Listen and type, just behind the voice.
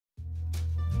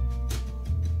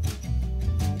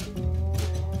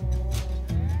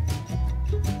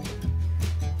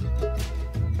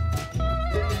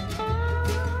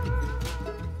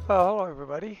Hello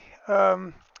everybody.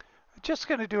 Just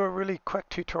going to do a really quick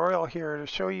tutorial here to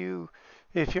show you,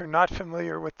 if you're not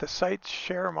familiar with the site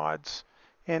ShareMods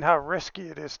and how risky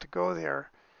it is to go there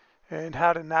and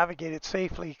how to navigate it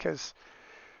safely, because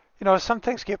some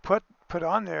things get put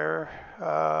on there,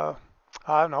 I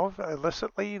don't know,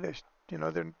 illicitly. There's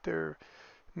they're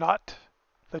not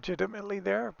legitimately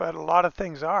there, but a lot of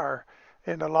things are,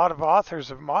 and a lot of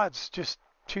authors of mods just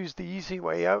choose the easy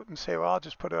way out and say, well, I'll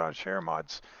just put it on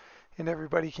ShareMods and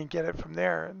everybody can get it from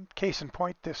there. And case in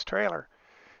point, this trailer.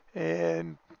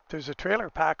 And there's a trailer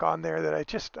pack on there that I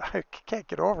can't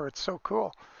get over. It's so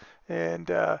cool. And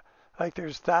like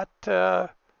there's that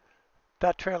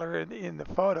trailer in the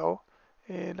photo.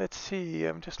 And let's see,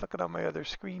 I'm just looking on my other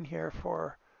screen here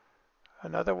for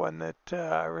another one that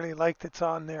I really like that's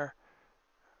on there.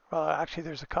 Well, actually,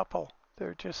 there's a couple.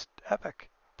 They're just epic.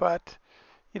 But,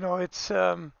 it's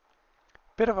a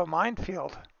bit of a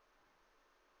minefield.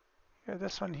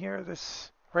 This one here,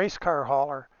 this race car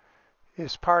hauler,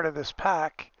 is part of this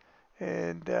pack,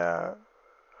 and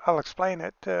I'll explain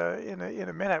it in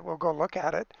a minute. We'll go look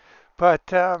at it, but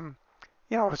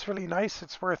it's really nice.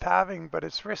 It's worth having, but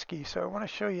it's risky. So I want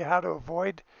to show you how to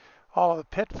avoid all of the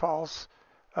pitfalls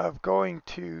of going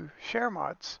to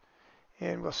ShareMods,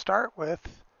 and we'll start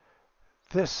with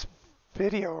this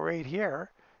video right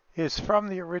here. Is from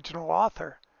the original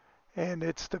author, and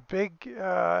it's the big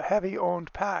heavy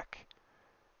owned pack.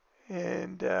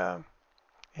 And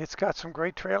it's got some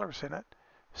great trailers in it.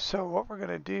 So what we're going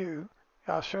to do,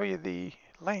 I'll show you the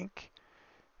link,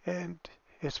 and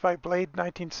it's by Blade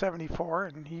 1974,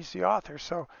 and he's the author.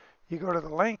 So you go to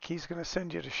the link, he's going to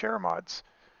send you to ShareMods.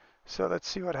 So let's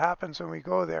see what happens when we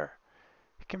go there.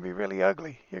 It can be really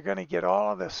ugly. You're going to get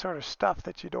all of this sort of stuff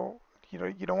that you don't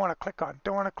want to click on.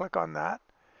 Don't want to click on that.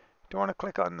 Don't want to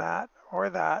click on that or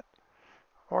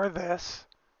this,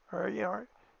 or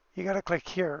you got to click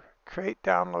here. Create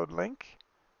download link,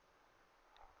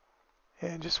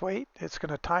 and just wait. It's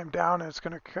going to time down and it's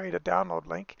going to create a download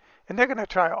link, and they're going to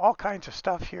try all kinds of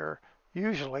stuff here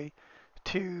usually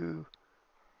to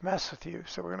mess with you.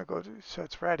 So we're going to go to, so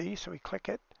it's ready, so we click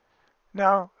it.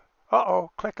 Now,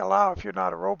 click allow if you're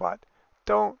not a robot.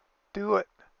 Don't do it.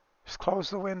 Just close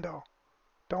the window.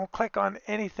 Don't click on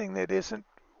anything that isn't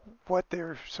what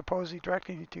they're supposedly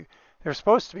directing you to. They're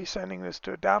supposed to be sending this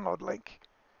to a download link.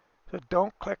 So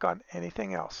don't click on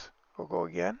anything else. We'll go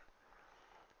again.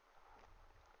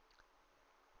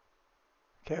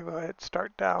 Okay, go ahead,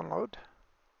 start download.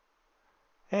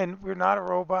 And we're not a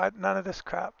robot, none of this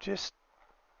crap. Just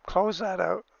close that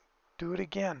out. Do it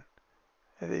again.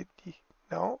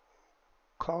 No,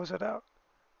 close it out.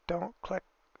 Don't click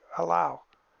allow.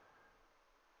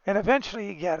 And eventually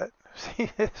you get it. See,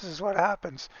 this is what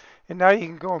happens. And now you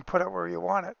can go and put it where you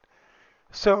want it.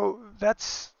 So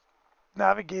that's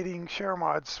navigating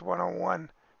ShareMods 101.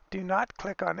 Do not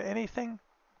click on anything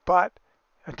but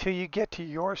until you get to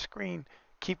your screen.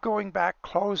 Keep going back,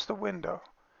 close the window.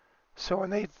 So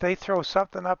when they throw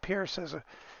something up here, says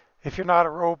if you're not a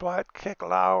robot, click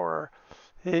allow, or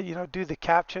do the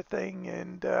capture thing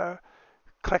and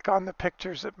click on the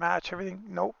pictures that match everything.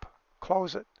 Nope,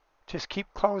 close it. Just keep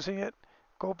closing it.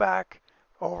 Go back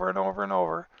over and over and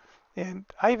over. And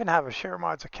I even have a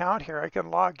ShareMods account here. I can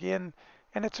log in,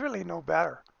 and it's really no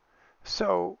better.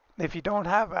 So if you don't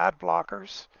have ad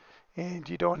blockers and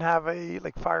you don't have a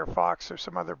like Firefox or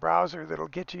some other browser that'll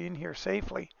get you in here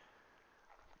safely,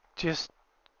 just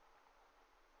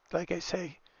like I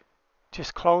say,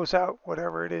 just close out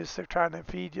whatever it is they're trying to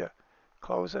feed you.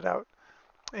 Close it out.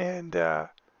 And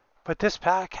but this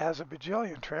pack has a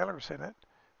bajillion trailers in it.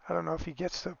 I don't know if he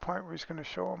gets to the point where he's going to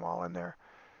show them all in there.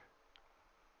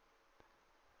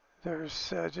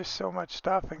 There's just so much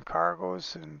stuff, and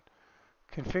cargoes and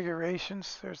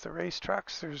configurations. There's the race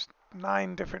trucks. There's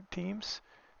 9 different teams,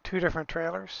 2 different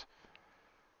trailers.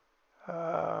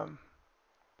 There's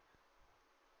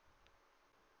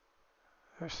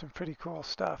some pretty cool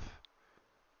stuff.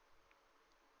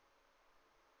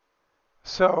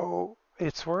 So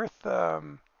it's worth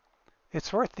the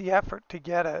effort to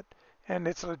get it, and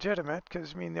it's legitimate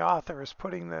because the author is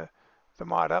putting the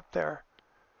mod up there.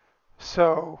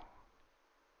 So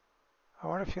I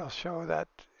wonder if he'll show that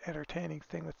entertaining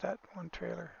thing with that one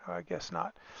trailer. I guess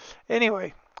not.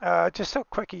 Anyway, just a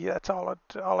quickie. That's all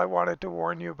I wanted to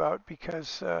warn you about,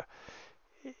 because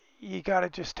you got to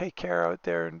just take care out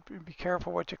there and be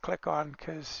careful what you click on,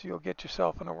 because you'll get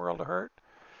yourself in a world of hurt.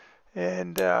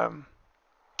 And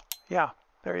yeah,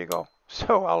 there you go.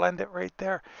 So I'll end it right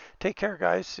there. Take care,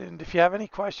 guys. And if you have any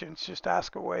questions, just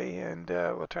ask away, and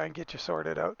we'll try and get you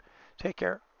sorted out. Take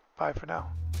care. Bye for now.